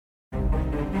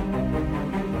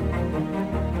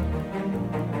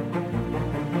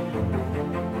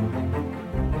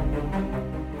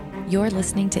You're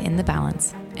listening to In the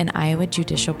Balance, an Iowa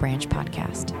Judicial Branch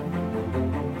podcast.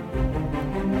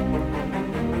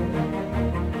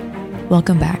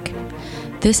 Welcome back.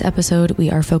 This episode,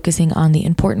 we are focusing on the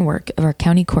important work of our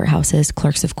county courthouse's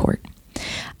clerks of court.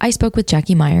 I spoke with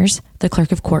Jackie Myers, the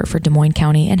clerk of court for Des Moines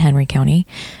County and Henry County,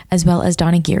 as well as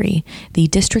Donna Geary, the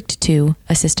District 2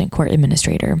 Assistant Court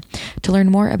Administrator, to learn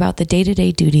more about the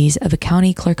day-to-day duties of a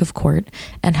county clerk of court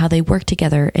and how they work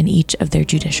together in each of their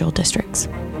judicial districts.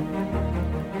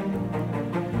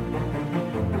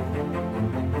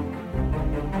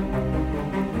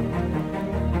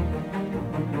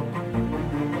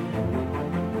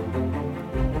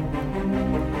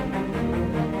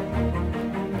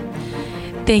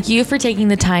 Thank you for taking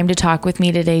the time to talk with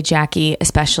me today, Jackie,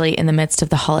 especially in the midst of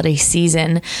the holiday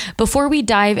season. Before we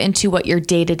dive into what your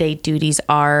day-to-day duties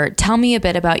are, tell me a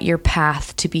bit about your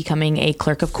path to becoming a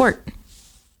clerk of court.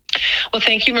 Well,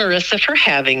 thank you, Marissa, for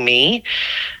having me.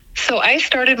 So I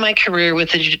started my career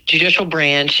with the judicial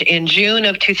branch in June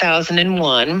of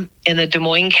 2001 in the Des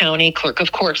Moines County Clerk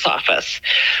of Court's office.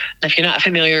 If you're not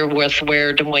familiar with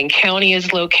where Des Moines County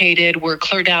is located, we're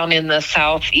clear down in the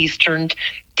southeastern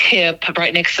tip,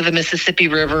 right next to the Mississippi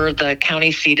River. The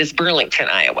county seat is Burlington,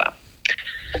 Iowa.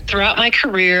 Throughout my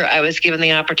career, I was given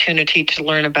the opportunity to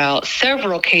learn about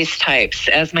several case types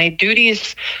as my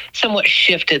duties somewhat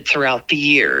shifted throughout the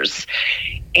years.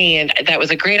 And that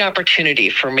was a great opportunity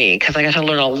for me because I got to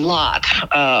learn a lot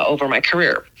over my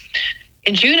career.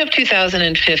 In June of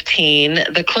 2015,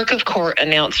 the clerk of court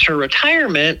announced her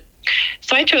retirement,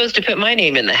 so I chose to put my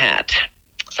name in the hat.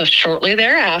 So shortly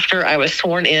thereafter, I was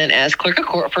sworn in as clerk of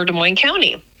court for Des Moines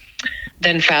County.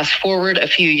 Then fast forward a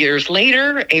few years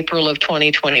later, April of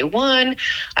 2021,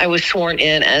 I was sworn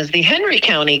in as the Henry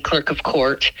County Clerk of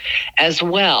Court as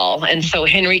well. And so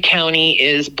Henry County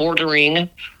is bordering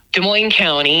Des Moines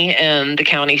County, and the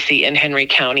county seat in Henry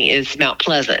County is Mount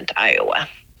Pleasant, Iowa.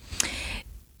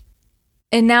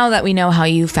 And now that we know how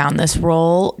you found this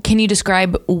role, can you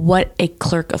describe what a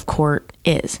clerk of court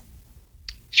is?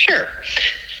 Sure.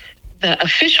 The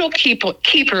official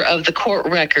keeper of the court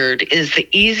record is the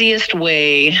easiest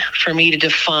way for me to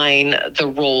define the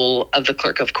role of the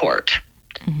clerk of court.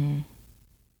 Mm-hmm.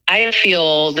 I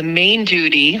feel the main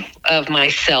duty of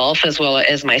myself as well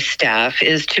as my staff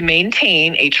is to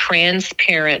maintain a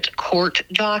transparent court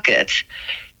docket,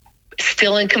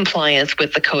 still in compliance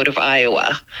with the Code of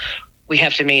Iowa. We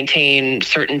have to maintain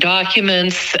certain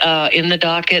documents in the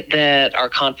docket that are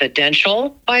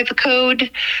confidential by the code.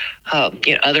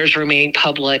 Others remain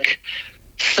public.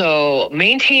 So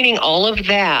maintaining all of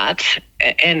that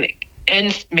and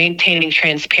maintaining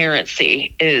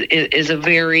transparency is a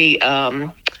very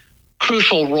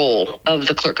crucial role of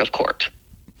the clerk of court.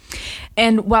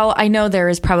 And while I know there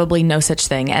is probably no such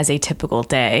thing as a typical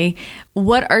day,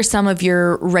 what are some of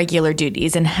your regular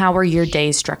duties and how are your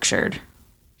days structured?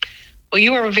 Well,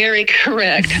 you are very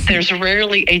correct. There's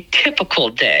rarely a typical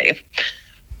day.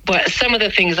 But some of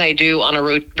the things I do on a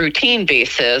routine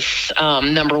basis,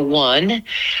 number one,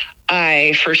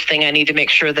 first thing I need to make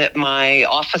sure that my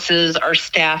offices are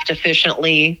staffed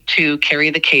efficiently to carry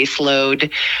the caseload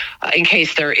in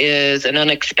case there is an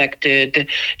unexpected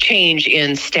change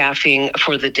in staffing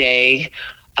for the day.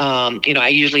 I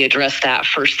usually address that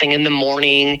first thing in the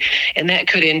morning, and that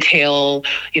could entail,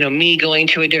 me going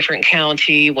to a different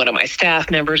county, one of my staff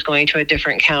members going to a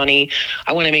different county.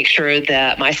 I want to make sure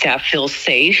that my staff feels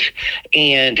safe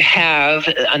and have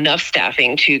enough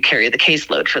staffing to carry the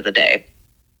caseload for the day.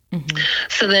 Mm-hmm.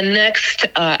 So then next,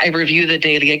 I review the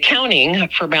daily accounting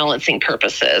for balancing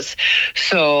purposes.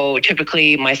 So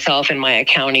typically myself and my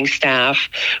accounting staff,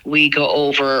 we go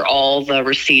over all the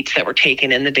receipts that were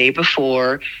taken in the day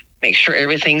before, make sure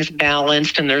everything's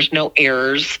balanced and there's no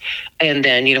errors. And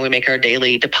then, we make our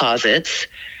daily deposits.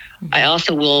 I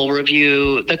also will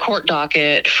review the court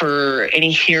docket for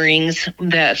any hearings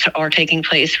that are taking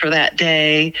place for that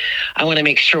day. I want to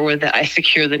make sure that I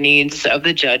secure the needs of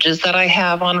the judges that I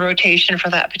have on rotation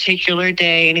for that particular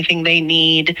day, anything they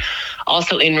need.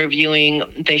 Also, in reviewing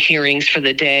the hearings for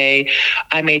the day,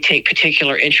 I may take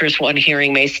particular interest. One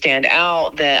hearing may stand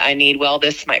out that I need,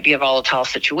 this might be a volatile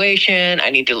situation.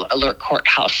 I need to alert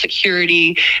courthouse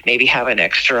security, maybe have an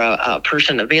extra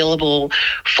person available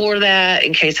for that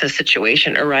in case a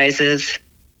situation arises.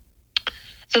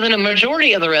 So then a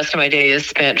majority of the rest of my day is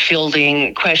spent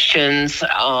fielding questions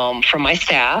from my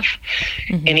staff,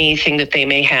 anything that they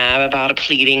may have about a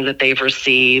pleading that they've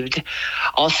received.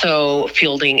 Also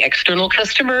fielding external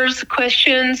customers'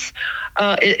 questions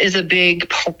is a big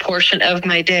portion of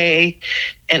my day.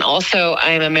 And also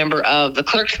I'm a member of the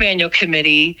Clerks Manual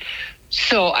Committee,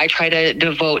 So I try to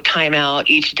devote time out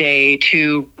each day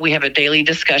we have a daily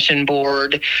discussion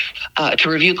board to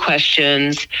review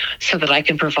questions so that I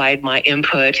can provide my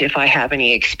input if I have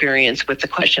any experience with the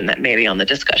question that may be on the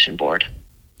discussion board.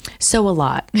 So a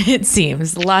lot, it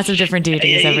seems. Lots of different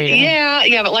duties every day.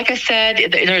 Yeah. But like I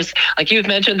said, there's, like you've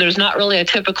mentioned, there's not really a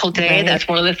typical day. Right. That's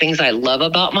one of the things I love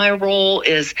about my role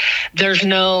is there's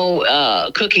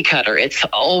no cookie cutter. It's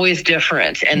always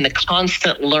different. And the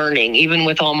constant learning, even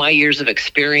with all my years of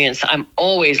experience, I'm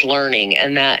always learning.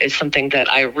 And that is something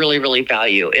that I really, really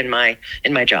value in my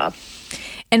job.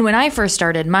 And when I first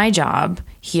started my job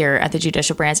here at the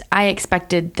judicial branch, I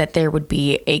expected that there would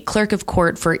be a clerk of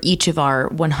court for each of our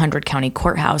 100 county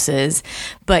courthouses,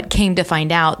 but came to find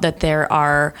out that there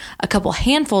are a couple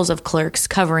handfuls of clerks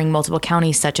covering multiple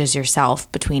counties, such as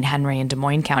yourself, between Henry and Des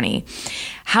Moines County.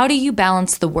 How do you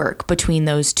balance the work between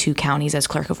those two counties as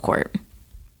clerk of court?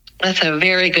 That's a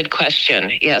very good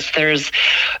question. Yes, there's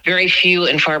very few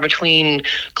and far between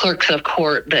clerks of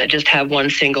court that just have one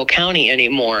single county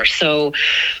anymore. So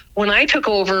when I took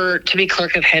over to be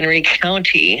clerk of Henry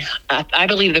County, I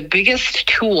believe the biggest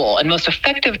tool and most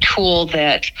effective tool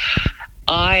that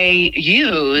I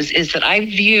use is that I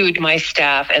viewed my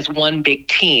staff as one big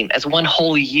team, as one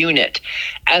whole unit,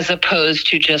 as opposed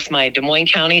to just my Des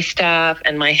Moines County staff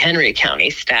and my Henry County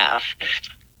staff.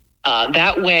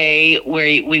 That way,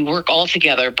 we work all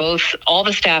together. All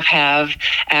the staff have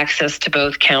access to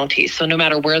both counties. So no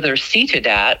matter where they're seated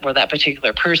at, where that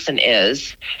particular person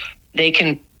is, they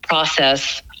can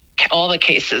process all the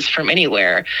cases from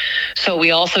anywhere. So we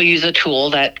also use a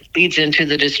tool that leads into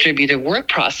the distributed work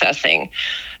processing.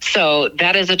 So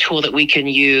that is a tool that we can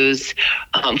use.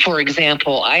 For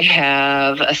example, I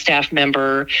have a staff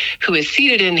member who is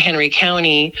seated in Henry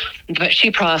County, but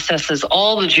she processes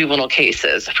all the juvenile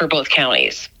cases for both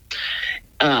counties.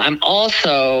 I'm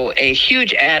also a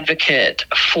huge advocate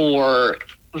for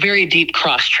very deep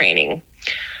cross-training.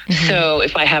 Mm-hmm. So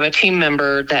if I have a team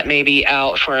member that may be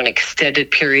out for an extended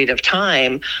period of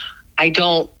time, I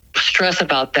don't stress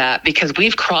about that because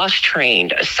we've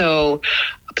cross-trained. So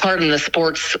pardon the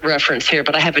sports reference here,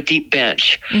 but I have a deep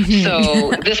bench. Mm-hmm.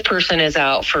 So this person is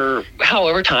out for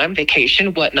however time,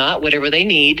 vacation, whatnot, whatever they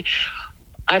need.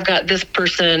 I've got this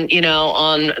person,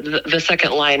 on the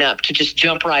second lineup to just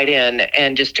jump right in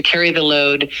and just to carry the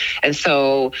load. And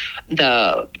so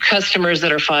the customers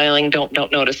that are filing don't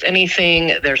notice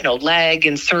anything. There's no lag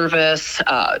in service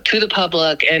to the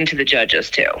public and to the judges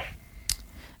too.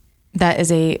 That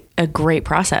is a great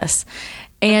process.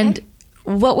 And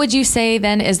what would you say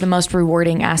then is the most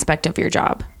rewarding aspect of your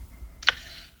job?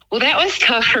 Well, that was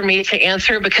tough for me to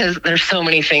answer because there's so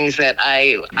many things that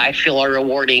I feel are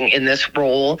rewarding in this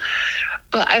role.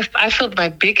 But I feel my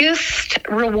biggest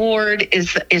reward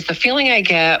is the feeling I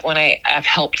get when I've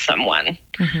helped someone,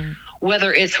 mm-hmm.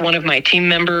 whether it's one of my team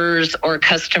members or a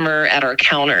customer at our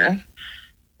counter.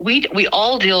 We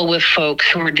all deal with folks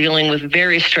who are dealing with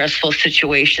very stressful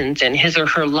situations in his or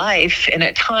her life, and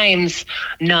at times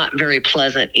not very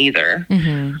pleasant either.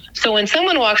 Mm-hmm. So when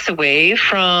someone walks away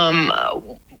from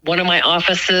one of my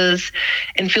offices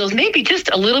and feels maybe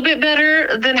just a little bit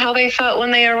better than how they felt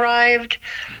when they arrived,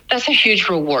 that's a huge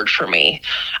reward for me.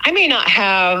 I may not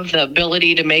have the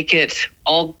ability to make it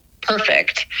all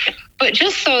perfect, but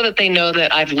just so that they know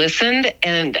that I've listened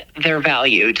and they're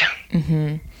valued.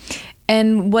 Mm-hmm.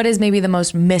 And what is maybe the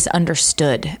most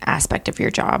misunderstood aspect of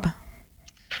your job?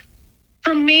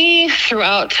 For me,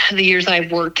 throughout the years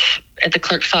I've worked at the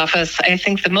clerk's office, I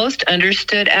think the most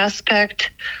understood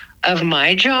aspect of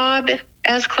my job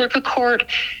as clerk of court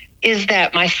is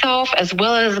that myself as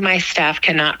well as my staff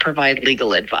cannot provide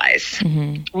legal advice.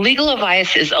 Mm-hmm. Legal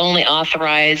advice is only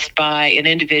authorized by an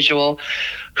individual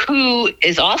who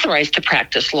is authorized to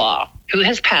practice law, who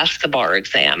has passed the bar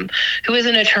exam, who is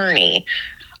an attorney.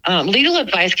 Legal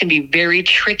advice can be very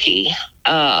tricky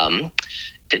to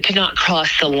not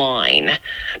cross the line.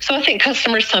 So I think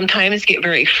customers sometimes get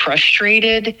very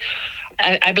frustrated.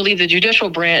 I believe the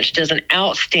judicial branch does an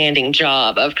outstanding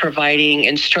job of providing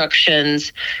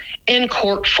instructions in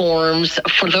court forms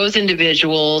for those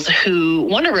individuals who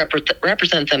want to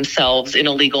represent themselves in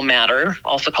a legal matter,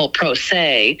 also called pro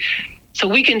se. So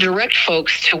we can direct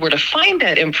folks to where to find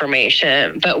that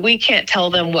information, but we can't tell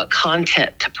them what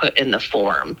content to put in the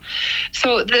form.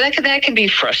 So that can be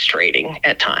frustrating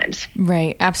at times.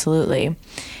 Right, absolutely.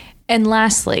 And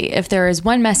lastly, if there is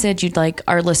one message you'd like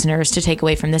our listeners to take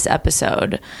away from this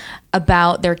episode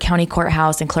about their county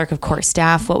courthouse and clerk of court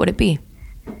staff, what would it be?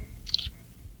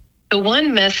 The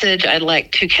one message I'd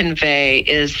like to convey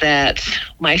is that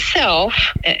myself,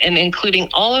 and including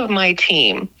all of my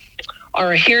team,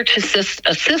 are here to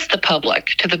assist the public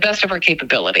to the best of our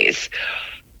capabilities.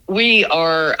 We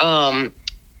are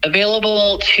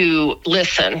available to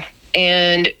listen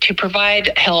and to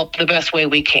provide help the best way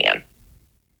we can.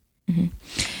 Mm-hmm.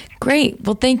 Great.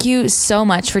 Well, thank you so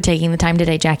much for taking the time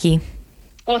today, Jackie.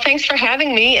 Well, thanks for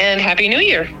having me, and Happy New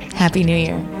Year. Happy New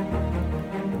Year.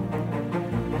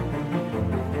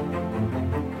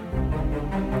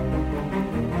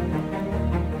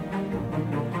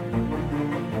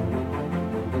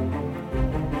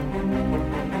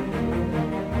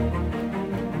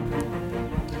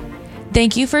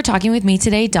 Thank you for talking with me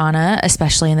today, Donna,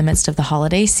 especially in the midst of the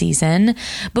holiday season.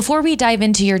 Before we dive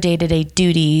into your day-to-day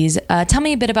duties, tell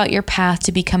me a bit about your path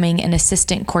to becoming an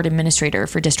assistant court administrator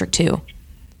for District 2.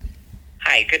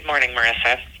 Hi, good morning,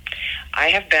 Marissa. I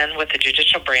have been with the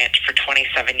judicial branch for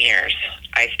 27 years.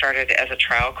 I started as a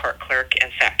trial court clerk in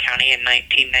Sac County in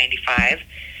 1995,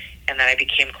 and then I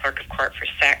became clerk of court for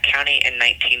Sac County in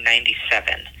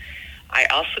 1997. I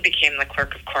also became the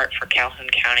clerk of court for Calhoun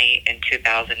County in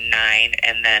 2009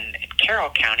 and then in Carroll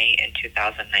County in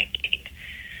 2019.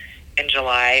 In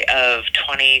July of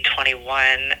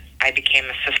 2021, I became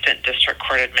assistant district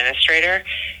court administrator,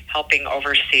 helping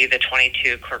oversee the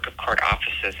 22 clerk of court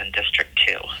offices in District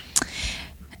 2.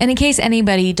 And in case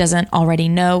anybody doesn't already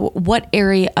know, what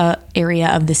area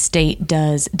of the state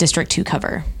does District 2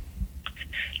 cover?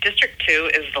 District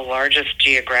 2 is the largest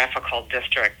geographical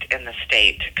district in the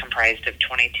state, comprised of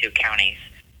 22 counties.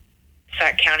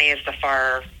 Sac County is the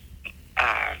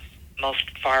most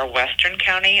far western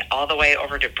county, all the way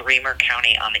over to Bremer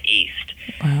County on the east.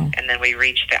 Wow. And then we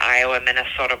reach the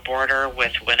Iowa-Minnesota border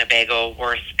with Winnebago,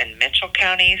 Worth, and Mitchell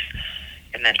counties,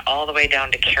 and then all the way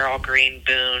down to Carroll, Greene,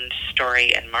 Boone,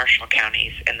 Story, and Marshall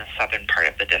counties in the southern part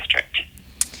of the district.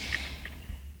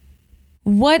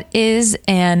 What is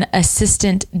an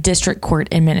assistant district court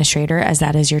administrator, as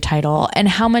that is your title, and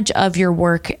how much of your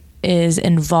work is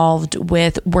involved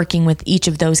with working with each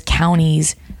of those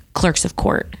counties' clerks of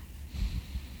court?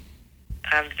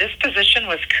 This position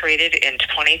was created in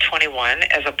 2021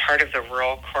 as a part of the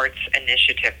Rural Courts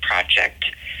Initiative project.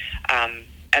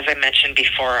 As I mentioned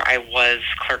before, I was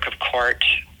clerk of court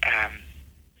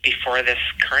before this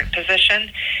current position.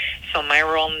 So my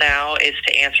role now is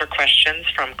to answer questions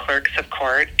from clerks of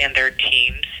court and their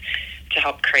teams to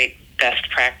help create best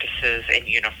practices and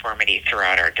uniformity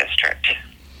throughout our district.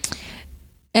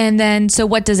 And then, so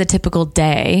what does a typical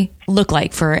day look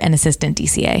like for an assistant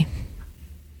DCA?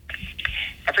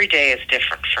 Every day is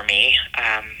different for me.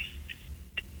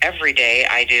 Every day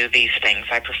I do these things.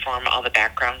 I perform all the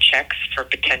background checks for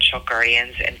potential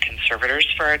guardians and conservators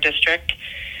for our district.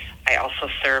 I also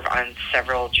serve on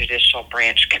several judicial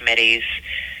branch committees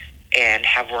and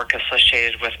have work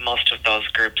associated with most of those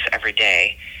groups every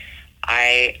day.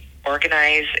 I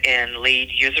organize and lead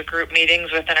user group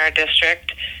meetings within our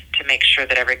district to make sure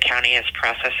that every county is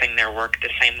processing their work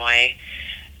the same way.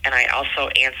 And I also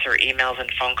answer emails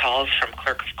and phone calls from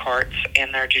clerk of courts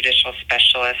and their judicial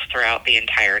specialists throughout the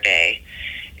entire day.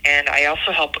 And I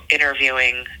also help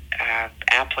interviewing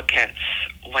applicants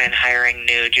when hiring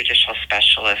new judicial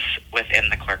specialists within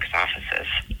the clerk's offices.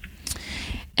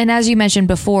 And as you mentioned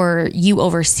before, you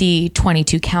oversee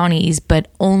 22 counties, but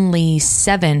only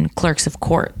 7 clerks of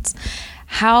courts.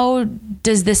 How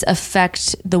does this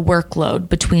affect the workload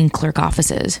between clerk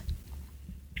offices?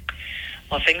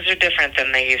 Well, things are different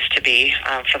than they used to be.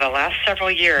 For the last several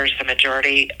years, the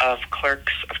majority of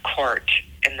clerks of court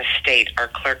in the state are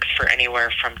clerks for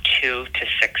anywhere from 2 to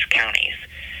 6 counties.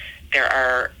 There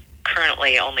are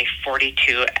currently only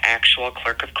 42 actual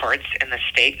clerk of courts in the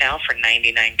state now for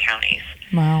 99 counties.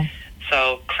 Wow.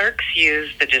 So clerks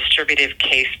use the distributive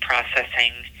case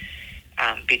processing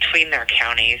between their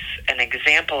counties. An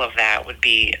example of that would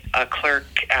be a clerk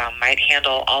might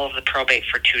handle all of the probate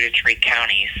for 2 to 3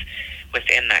 counties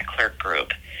within that clerk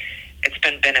group. It's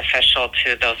been beneficial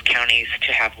to those counties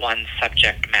to have one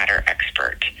subject matter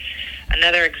expert.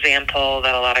 Another example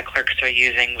that a lot of clerks are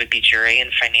using would be jury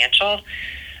and financial.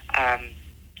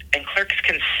 And clerks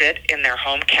can sit in their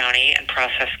home county and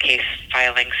process case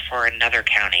filings for another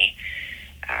county.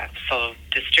 So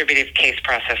distributive case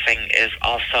processing is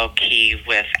also key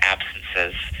with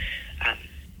absences.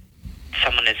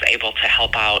 Someone is able to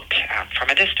help out from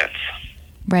a distance.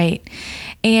 Right.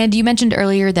 And you mentioned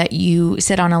earlier that you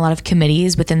sit on a lot of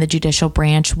committees within the judicial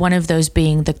branch, one of those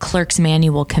being the Clerk's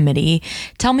Manual Committee.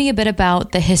 Tell me a bit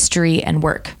about the history and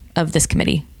work of this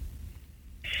committee.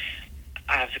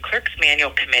 The Clerk's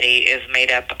Manual Committee is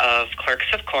made up of clerks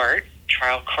of court,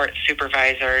 trial court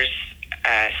supervisors,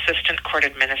 assistant court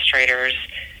administrators,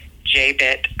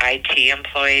 JBIT IT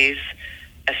employees,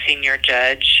 a senior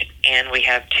judge, and we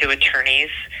have 2 attorneys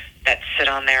that sit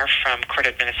on there from court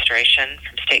administration,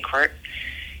 from state court.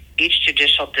 Each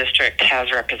judicial district has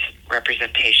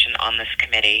representation on this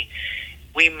committee.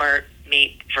 We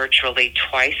meet virtually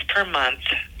twice per month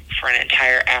for an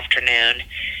entire afternoon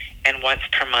and once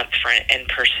per month for an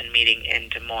in-person meeting in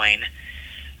Des Moines.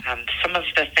 Some of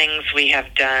the things we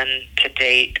have done to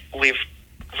date, we've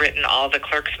written all the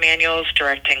clerks' manuals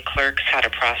directing clerks how to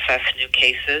process new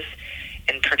cases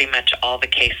in pretty much all the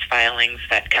case filings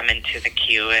that come into the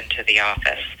queue into the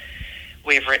office.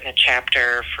 We've written a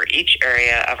chapter for each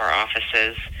area of our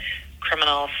offices: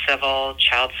 criminal, civil,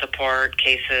 child support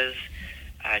cases,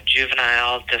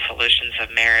 juvenile, dissolutions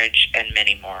of marriage, and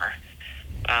many more.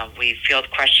 We field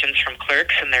questions from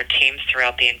clerks and their teams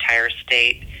throughout the entire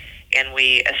state, and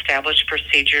we establish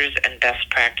procedures and best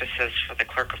practices for the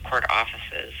clerk of court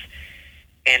offices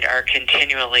and are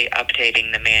continually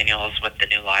updating the manuals with the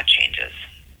new law changes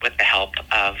with the help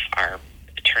of our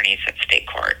attorneys at state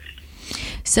court.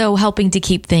 So helping to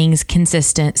keep things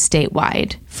consistent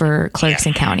statewide for clerks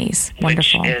and counties.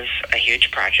 Wonderful. Which is a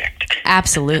huge project.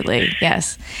 Absolutely,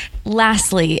 yes.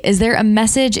 Lastly, is there a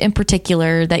message in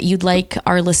particular that you'd like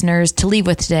our listeners to leave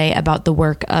with today about the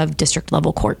work of district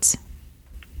level courts?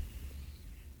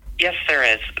 Yes, there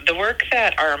is. The work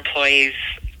that our employees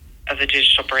of the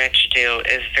judicial branch do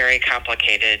is very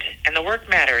complicated, and the work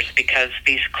matters because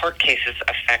these court cases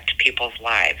affect people's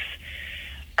lives.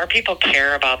 Our people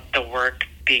care about the work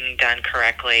being done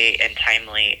correctly and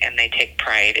timely, and they take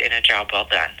pride in a job well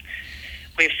done.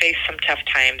 We've faced some tough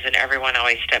times, and everyone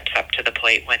always steps up to the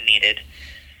plate when needed.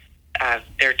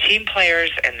 They're team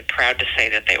players and proud to say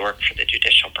that they work for the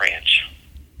judicial branch.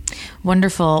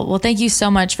 Wonderful. Well, thank you so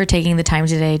much for taking the time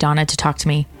today, Donna, to talk to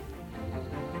me.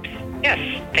 Yes,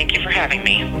 thank you for having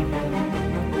me.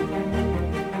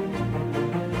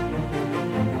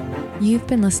 You've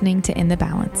been listening to In the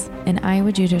Balance, an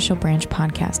Iowa Judicial Branch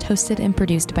podcast hosted and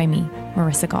produced by me,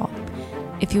 Marissa Gall.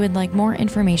 If you would like more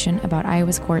information about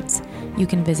Iowa's courts, you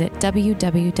can visit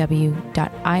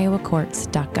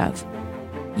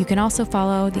www.iowacourts.gov. You can also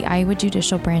follow the Iowa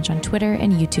Judicial Branch on Twitter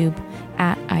and YouTube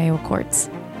at Iowa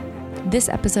Courts. This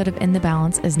episode of In the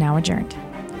Balance is now adjourned.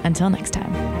 Until next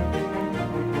time.